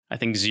I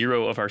think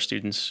 0 of our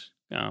students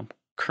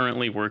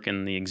currently work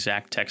in the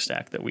exact tech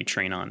stack that we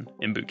train on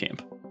in boot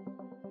camp.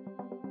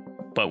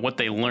 But what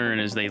they learn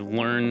is they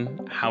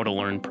learn how to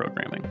learn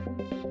programming.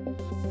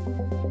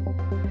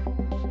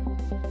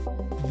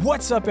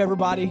 What's up,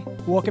 everybody?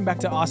 Welcome back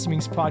to Awesome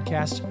Inc.'s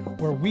podcast,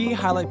 where we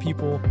highlight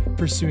people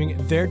pursuing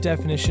their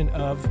definition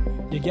of,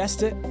 you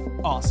guessed it,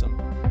 awesome.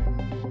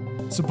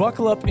 So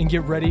buckle up and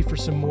get ready for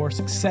some more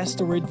success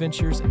story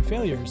adventures and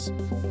failures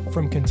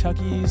from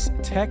Kentucky's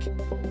tech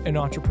and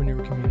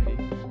entrepreneur community.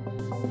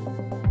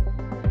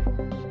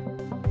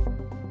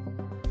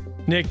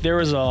 Nick, there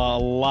was a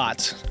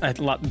lot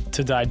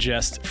to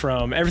digest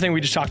from everything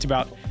we just talked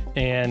about,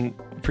 and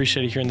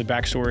appreciate hearing the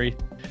backstory.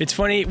 It's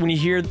funny when you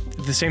hear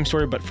the same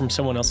story, but from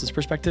someone else's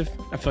perspective.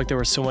 I feel like there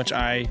was so much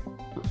I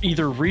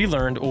either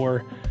relearned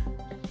or,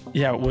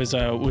 it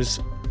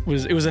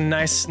was a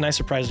nice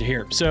surprise to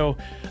hear. So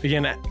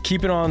again,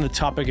 keeping on the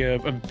topic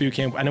of boot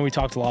camp, I know we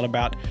talked a lot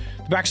about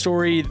the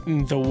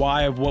backstory, the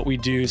why of what we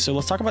do. So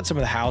let's talk about some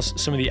of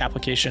the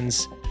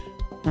applications.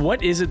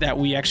 What is it that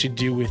we actually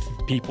do with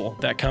people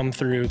that come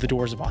through the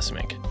doors of Awesome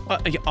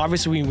Inc.?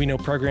 Obviously, we know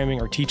programming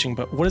or teaching,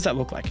 but what does that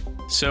look like?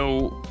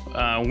 So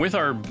with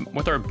our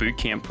boot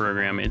camp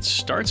program, it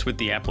starts with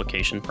the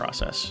application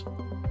process,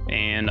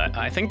 and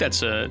I think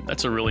that's a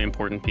really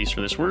important piece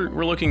for this.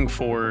 We're looking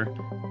for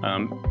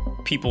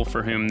people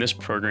for whom this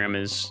program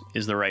is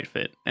the right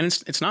fit, and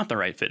it's not the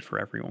right fit for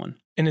everyone.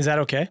 And is that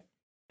okay?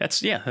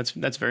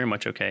 That's very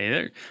much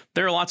okay.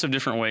 There are lots of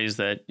different ways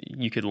that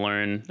you could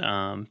learn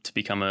to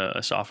become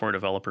a software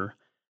developer.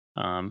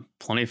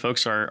 Plenty of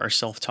folks are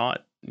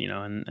self-taught,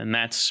 and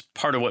that's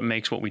part of what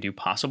makes what we do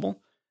possible.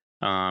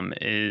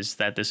 Is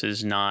that this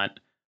is not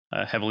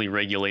a heavily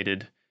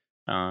regulated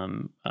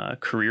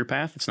career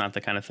path. It's not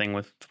the kind of thing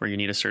where you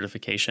need a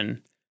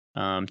certification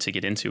to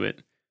get into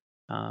it.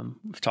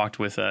 I've talked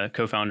with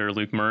co-founder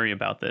Luke Murray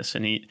about this,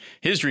 and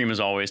his dream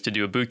is always to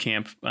do a boot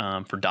camp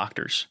for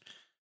doctors.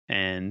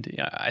 And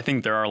I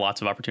think there are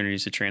lots of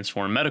opportunities to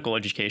transform medical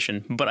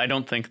education, but I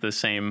don't think the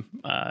same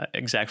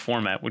exact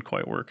format would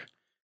quite work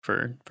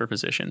for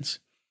physicians.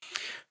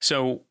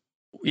 So,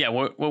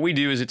 what we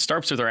do is it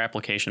starts with our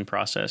application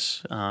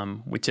process.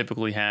 We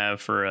typically have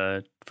for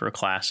a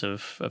class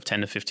of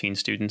 10 to 15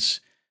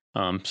 students,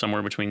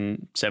 somewhere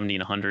between 70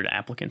 and 100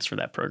 applicants for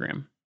that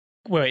program.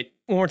 Wait,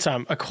 one more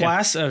time. A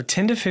class of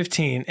 10 to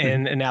 15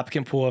 and an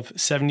applicant pool of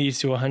 70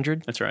 to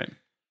 100? That's right.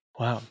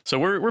 Wow. So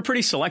we're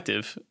pretty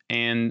selective,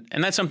 and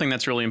that's something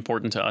that's really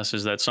important to us,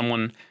 is that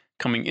someone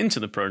coming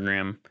into the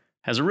program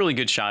has a really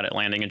good shot at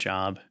landing a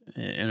job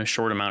in a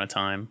short amount of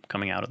time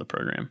coming out of the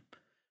program.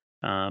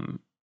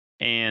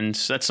 And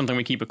that's something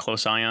we keep a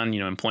close eye on,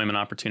 employment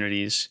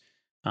opportunities.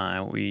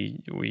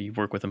 We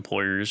work with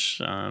employers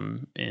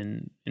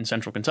in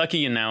Central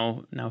Kentucky, and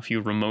now a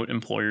few remote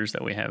employers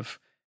that we have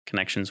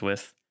connections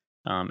with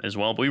as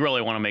well. But we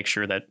really want to make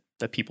sure that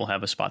people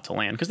have a spot to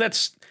land, because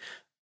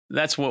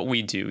that's what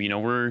we do.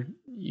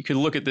 You could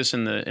look at this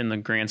in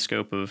the grand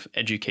scope of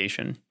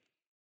education,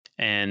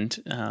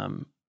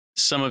 and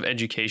some of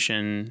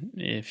education,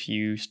 if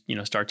you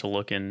start to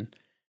look in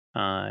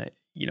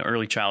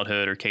early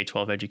childhood or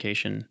K-12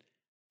 education,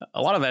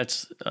 a lot of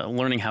that's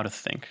learning how to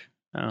think,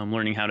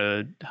 learning how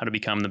to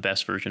become the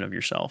best version of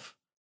yourself.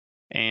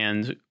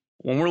 And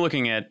when we're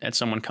looking at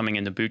someone coming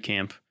into boot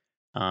camp,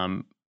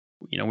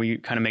 we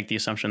kind of make the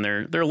assumption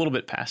they're a little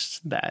bit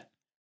past that.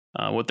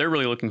 What they're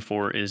really looking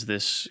for is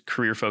this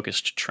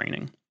career-focused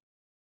training.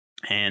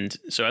 And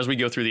so as we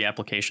go through the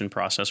application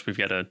process, we've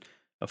got a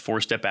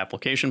 4-step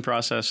application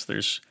process.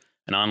 There's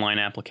an online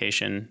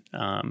application.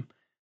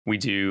 We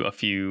do a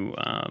few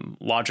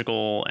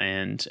logical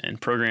and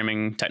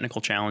programming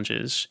technical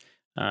challenges.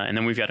 And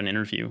then we've got an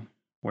interview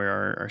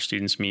where our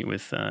students meet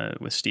with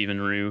Stephen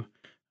Rue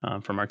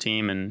from our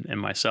team and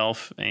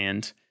myself,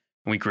 and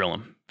we grill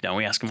them.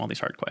 We ask them all these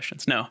hard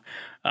questions.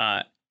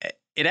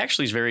 It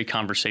actually is very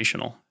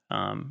conversational.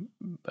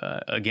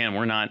 Again,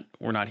 we're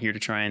not here to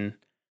try and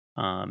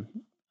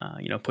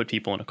put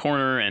people in a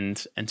corner and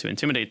to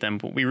intimidate them,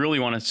 but we really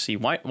want to see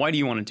why do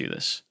you want to do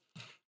this?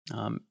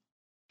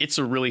 It's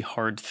a really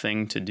hard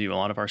thing to do. A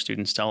lot of our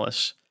students tell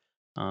us,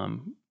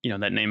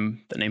 that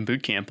name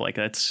boot camp, like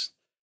that's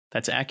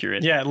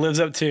accurate. Yeah, it lives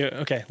up to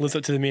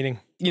the meaning.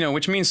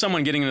 Which means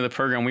someone getting into the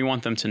program, we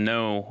want them to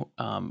know,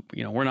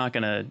 we're not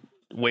going to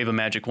wave a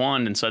magic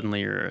wand and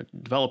suddenly you're a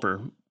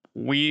developer.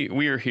 We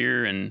are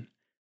here, and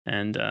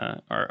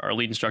our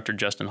lead instructor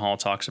Justin Hall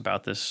talks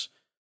about this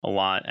a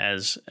lot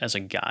as a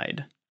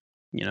guide.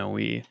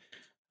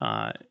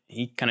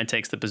 He kind of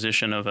takes the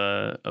position of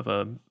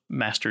a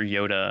Master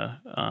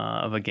Yoda,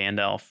 of a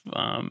Gandalf,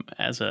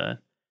 as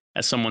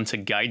someone to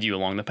guide you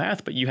along the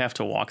path, but you have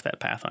to walk that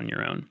path on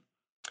your own.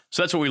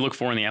 So that's what we look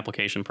for in the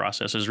application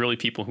process, is really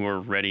people who are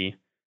ready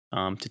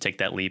to take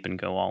that leap and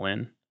go all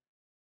in.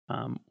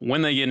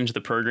 When they get into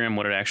the program,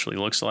 what it actually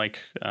looks like,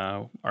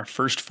 our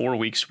first 4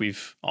 weeks,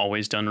 we've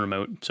always done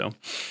remote. So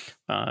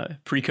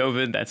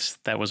pre-COVID,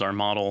 that was our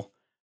model.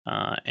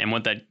 And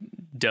what that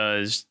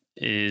does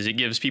is it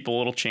gives people a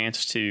little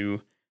chance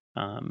to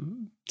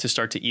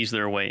start to ease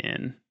their way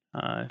in.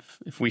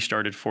 If we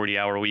started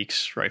 40-hour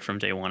weeks right from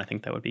day one, I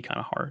think that would be kind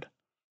of hard.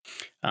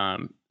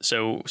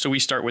 So we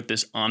start with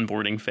this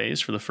onboarding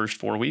phase for the first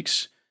 4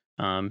 weeks.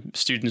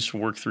 Students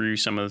work through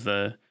some of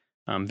the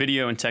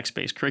video and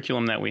text-based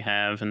curriculum that we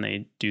have, and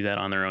they do that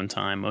on their own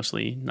time,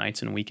 mostly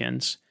nights and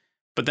weekends.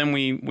 But then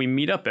we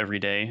meet up every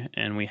day,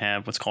 and we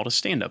have what's called a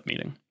stand-up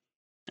meeting.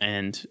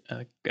 And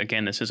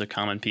again, this is a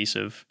common piece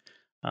of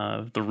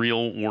the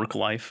real work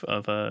life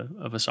of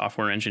a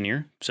software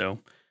engineer. So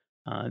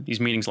these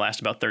meetings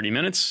last about 30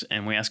 minutes,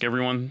 and we ask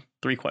everyone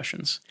 3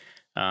 questions.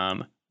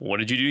 What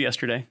did you do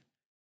yesterday?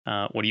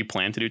 What do you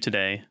plan to do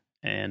today?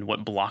 And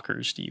what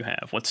blockers do you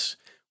have? What's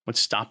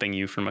stopping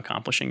you from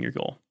accomplishing your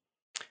goal?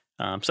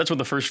 So that's what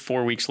the first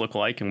 4 weeks look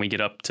like, and we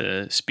get up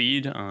to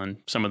speed on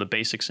some of the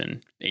basics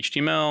in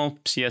HTML,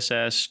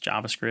 CSS,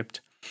 JavaScript,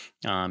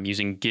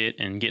 using Git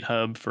and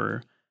GitHub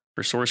for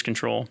source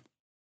control.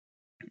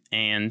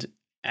 And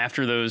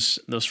after those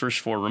first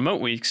 4 remote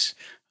weeks,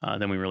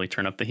 then we really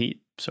turn up the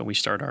heat. So we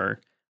start our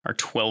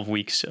 12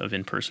 weeks of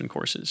in-person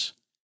courses.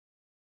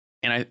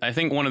 And I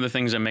think one of the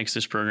things that makes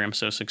this program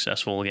so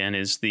successful, again,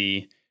 is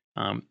the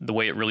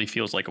way it really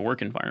feels like a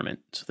work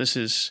environment. So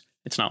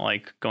it's not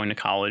like going to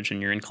college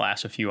and you're in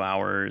class a few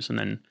hours and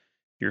then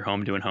you're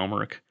home doing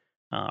homework.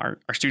 Our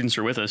students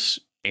are with us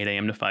 8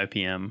 a.m. to 5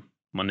 p.m.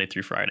 Monday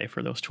through Friday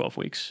for those 12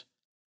 weeks.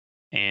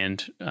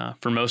 And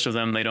for most of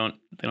them, they don't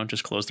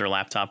just close their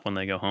laptop when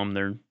they go home.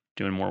 They're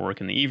doing more work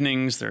in the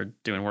evenings. They're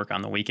doing work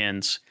on the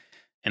weekends.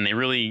 And they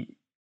really,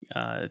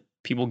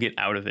 people get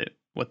out of it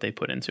what they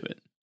put into it.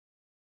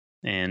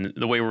 And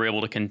the way we're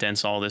able to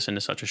condense all this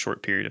into such a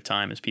short period of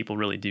time is people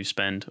really do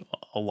spend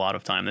a lot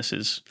of time. This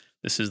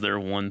is their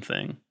one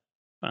thing,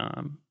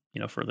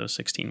 for those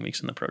 16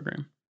 weeks in the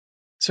program.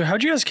 So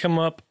how'd you guys come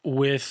up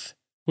with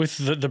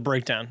the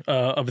breakdown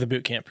of the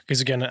boot camp?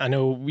 Because again, I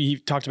know we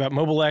talked about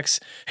MobileX.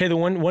 Hey, the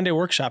one day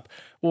workshop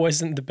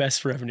wasn't the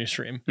best revenue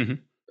stream. Mm-hmm.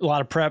 A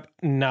lot of prep,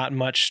 not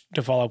much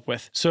to follow up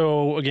with.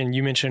 So again,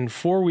 you mentioned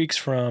 4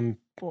 weeks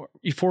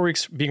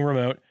being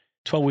remote,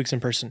 12 weeks in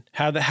person.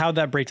 How'd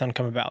that breakdown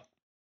come about?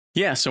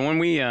 Yeah, so when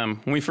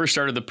we first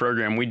started the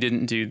program, we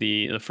didn't do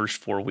the first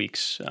 4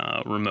 weeks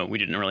remote. We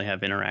didn't really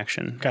have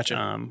interaction.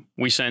 Gotcha.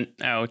 We sent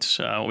out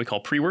what we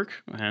call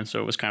pre-work, and so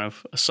it was kind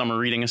of a summer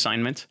reading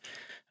assignment,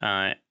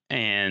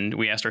 and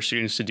we asked our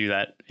students to do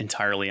that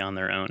entirely on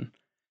their own.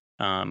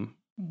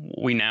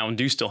 We now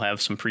do still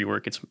have some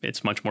pre-work.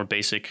 It's much more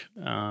basic,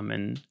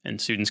 and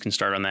students can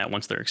start on that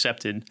once they're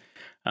accepted.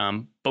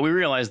 But we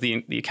realized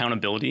the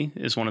accountability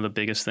is one of the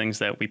biggest things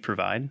that we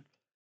provide.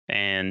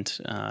 And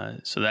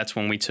so that's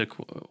when we took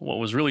what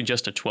was really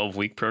just a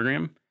 12-week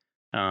program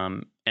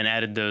and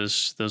added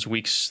those 4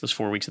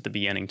 weeks at the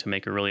beginning to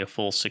make it really a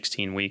full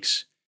 16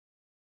 weeks.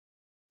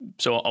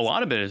 So a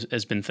lot of it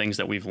has been things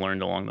that we've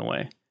learned along the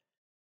way.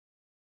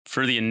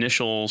 For the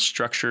initial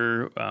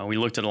structure, we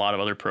looked at a lot of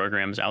other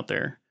programs out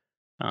there.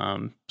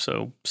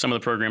 So some of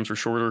the programs were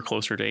shorter,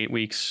 closer to 8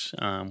 weeks.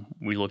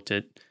 We looked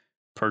at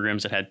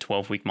programs that had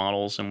 12-week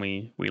models, and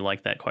we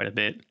liked that quite a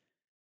bit.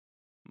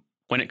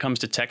 When it comes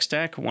to tech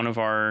stack, one of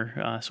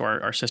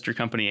our sister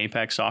company,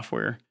 Apex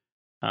Software,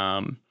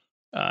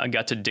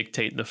 got to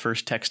dictate the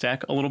first tech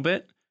stack a little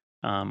bit.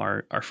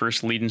 Our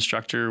first lead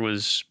instructor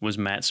was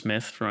Matt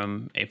Smith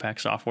from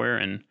Apex Software,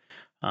 and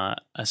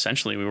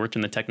essentially we worked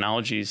in the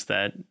technologies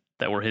that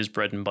were his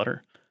bread and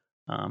butter.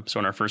 So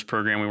in our first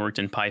program, we worked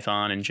in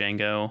Python and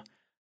Django.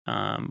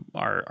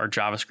 Our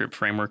JavaScript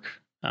framework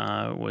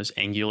was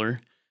Angular,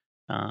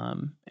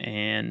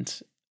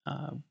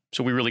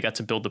 so we really got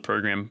to build the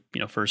program,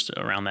 first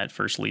around that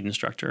first lead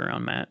instructor,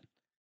 around Matt.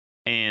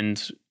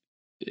 And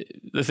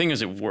the thing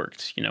is, it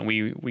worked.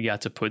 We got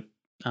to put,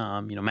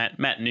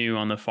 Matt knew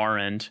on the far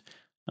end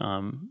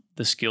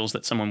the skills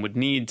that someone would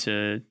need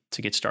to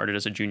get started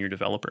as a junior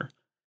developer.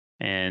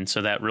 And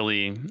so that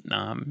really,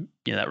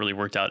 that really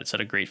worked out. It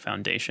set a great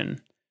foundation.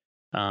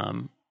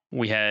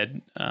 We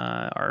had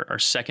our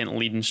second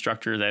lead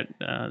instructor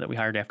that we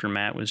hired after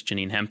Matt was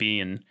Janine Hempy,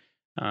 and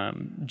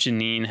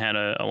Janine had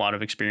a lot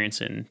of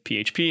experience in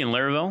PHP and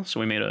Laravel, so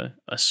we made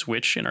a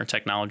switch in our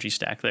technology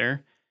stack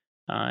there,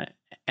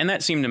 and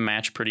that seemed to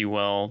match pretty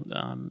well.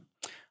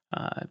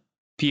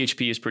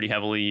 PHP is pretty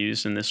heavily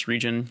used in this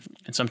region,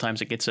 and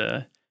sometimes it gets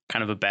a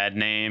kind of a bad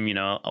name.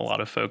 A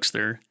lot of folks,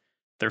 their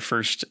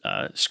first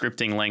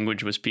scripting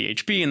language was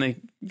PHP, and they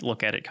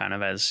look at it kind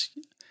of as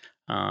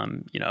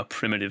a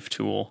primitive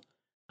tool.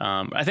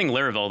 I think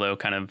Laravel, though,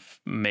 kind of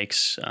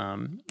makes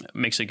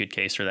a good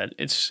case for that.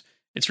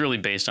 It's really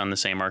based on the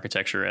same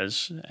architecture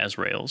as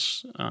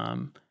Rails,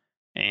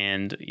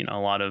 and a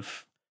lot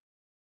of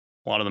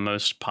the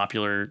most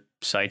popular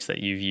sites that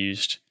you've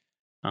used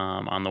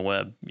on the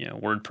web.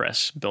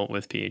 WordPress built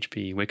with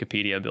PHP,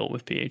 Wikipedia built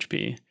with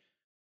PHP,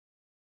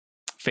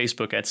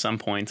 Facebook at some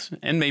point,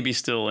 and maybe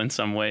still in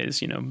some ways,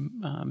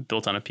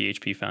 built on a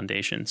PHP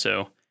foundation.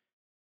 So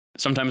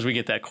sometimes we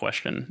get that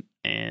question,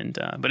 and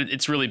but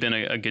it's really been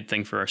a good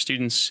thing for our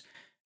students.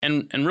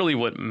 And really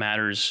what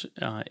matters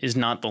is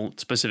not the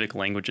specific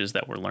languages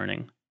that we're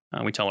learning.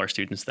 We tell our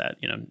students that,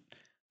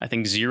 I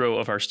think 0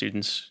 of our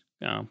students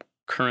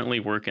currently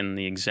work in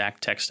the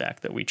exact tech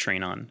stack that we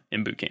train on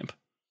in boot camp.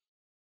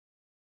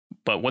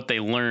 But what they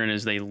learn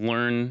is they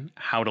learn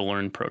how to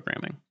learn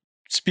programming.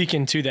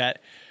 Speaking to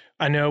that,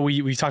 I know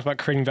we talked about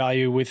creating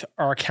value with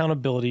our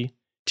accountability,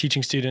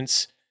 teaching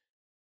students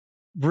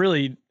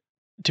really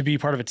to be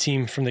part of a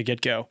team from the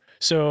get-go.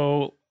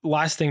 So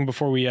last thing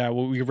before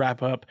we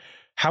wrap up,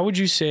 how would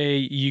you say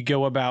you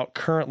go about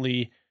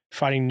currently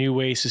finding new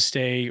ways to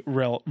stay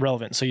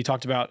relevant? So you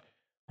talked about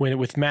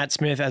with Matt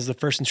Smith as the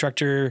first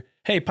instructor,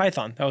 hey,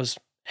 Python, that was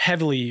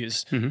heavily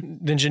used. Mm-hmm.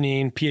 Then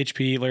Janine,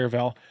 PHP,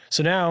 Laravel.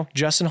 So now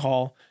Justin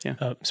Hall,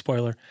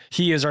 spoiler,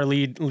 he is our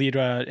lead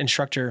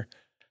instructor.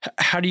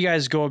 How do you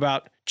guys go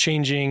about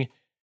changing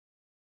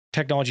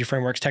technology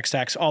frameworks, tech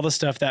stacks, all the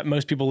stuff that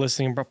most people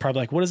listening are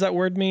probably like, what does that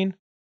word mean?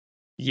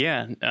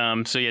 Yeah.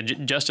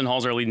 Justin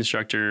Hall's our lead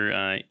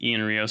instructor.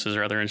 Ian Rios is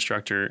our other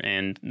instructor,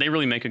 and they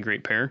really make a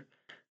great pair.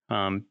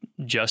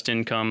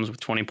 Justin comes with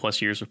 20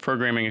 plus years of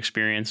programming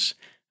experience.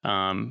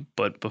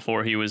 But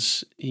before he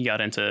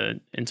got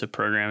into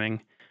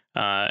programming,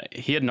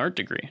 he had an art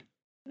degree,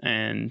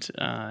 and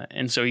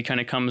so he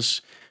kind of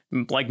comes,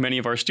 like many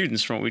of our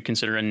students, from what we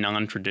consider a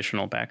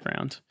non-traditional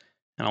background.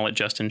 And I'll let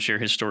Justin share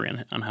his story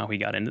on how he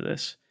got into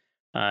this.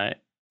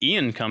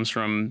 Ian comes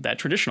from that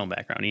traditional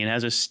background. Ian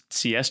has a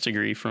CS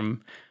degree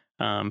from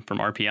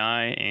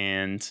RPI,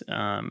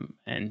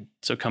 and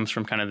so comes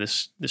from kind of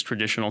this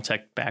traditional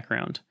tech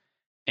background.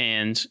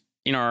 And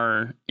in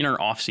our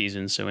off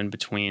season, so in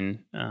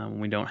between, when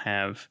we don't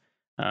have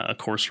a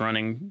course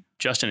running,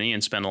 Justin and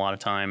Ian spend a lot of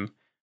time,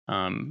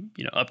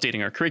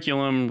 updating our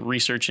curriculum,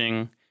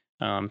 researching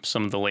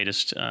some of the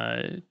latest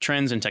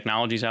trends and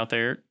technologies out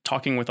there,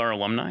 talking with our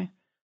alumni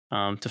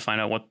to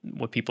find out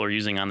what people are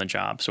using on the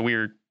job. So we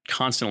are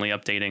constantly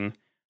updating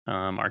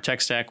our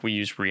tech stack. We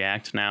use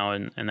React now,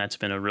 and that's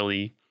been a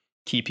really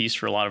key piece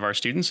for a lot of our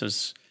students,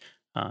 as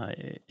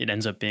it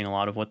ends up being a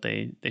lot of what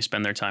they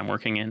spend their time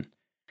working in.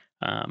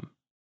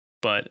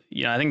 But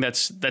I think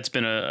that's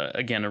been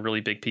a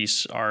really big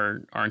piece.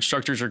 Our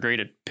instructors are great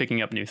at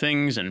picking up new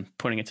things and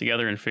putting it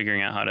together and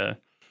figuring out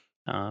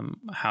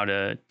how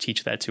to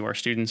teach that to our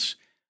students.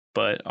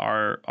 But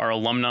our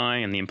alumni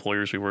and the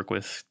employers we work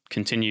with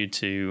continue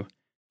to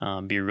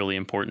be a really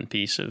important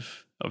piece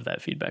of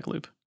that feedback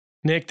loop.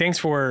 Nick, thanks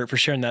for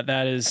sharing that.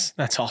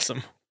 That's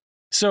awesome.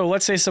 So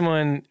let's say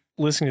someone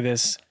listening to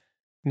this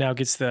now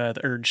gets the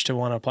urge to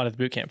want to apply to the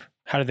bootcamp.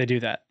 How do they do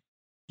that?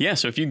 Yeah,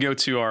 so if you go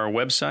to our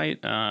website,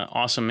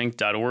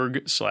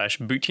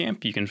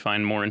 awesomeinc.org/bootcamp, you can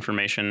find more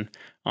information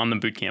on the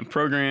bootcamp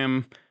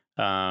program,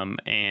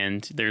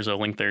 and there's a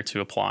link there to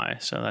apply.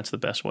 So that's the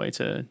best way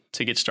to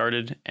get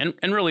started. And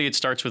really, it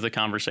starts with a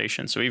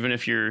conversation. So even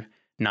if you're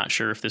not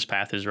sure if this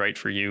path is right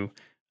for you,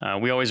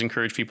 we always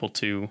encourage people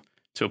to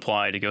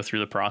apply, to go through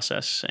the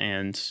process.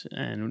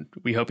 And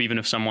we hope even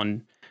if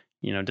someone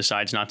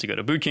decides not to go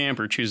to bootcamp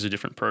or chooses a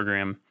different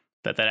program,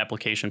 that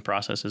application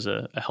process is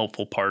a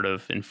helpful part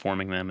of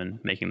informing them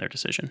and making their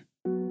decision.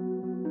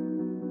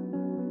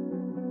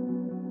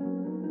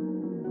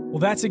 Well,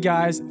 that's it,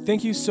 guys.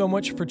 Thank you so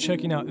much for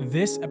checking out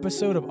this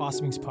episode of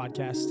Awesome Inc.'s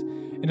podcast.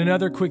 And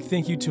another quick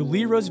thank you to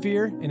Lee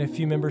Rosevere and a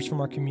few members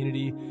from our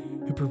community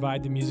who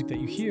provide the music that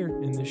you hear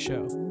in this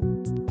show.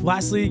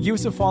 Lastly, give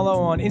us a follow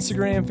on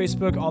Instagram,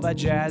 Facebook, all that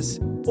jazz.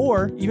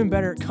 Or even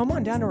better, come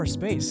on down to our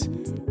space.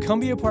 Come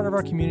be a part of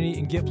our community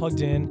and get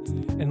plugged in,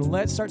 and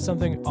let's start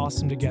something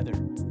awesome together.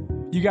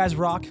 You guys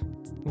rock.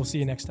 We'll see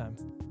you next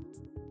time.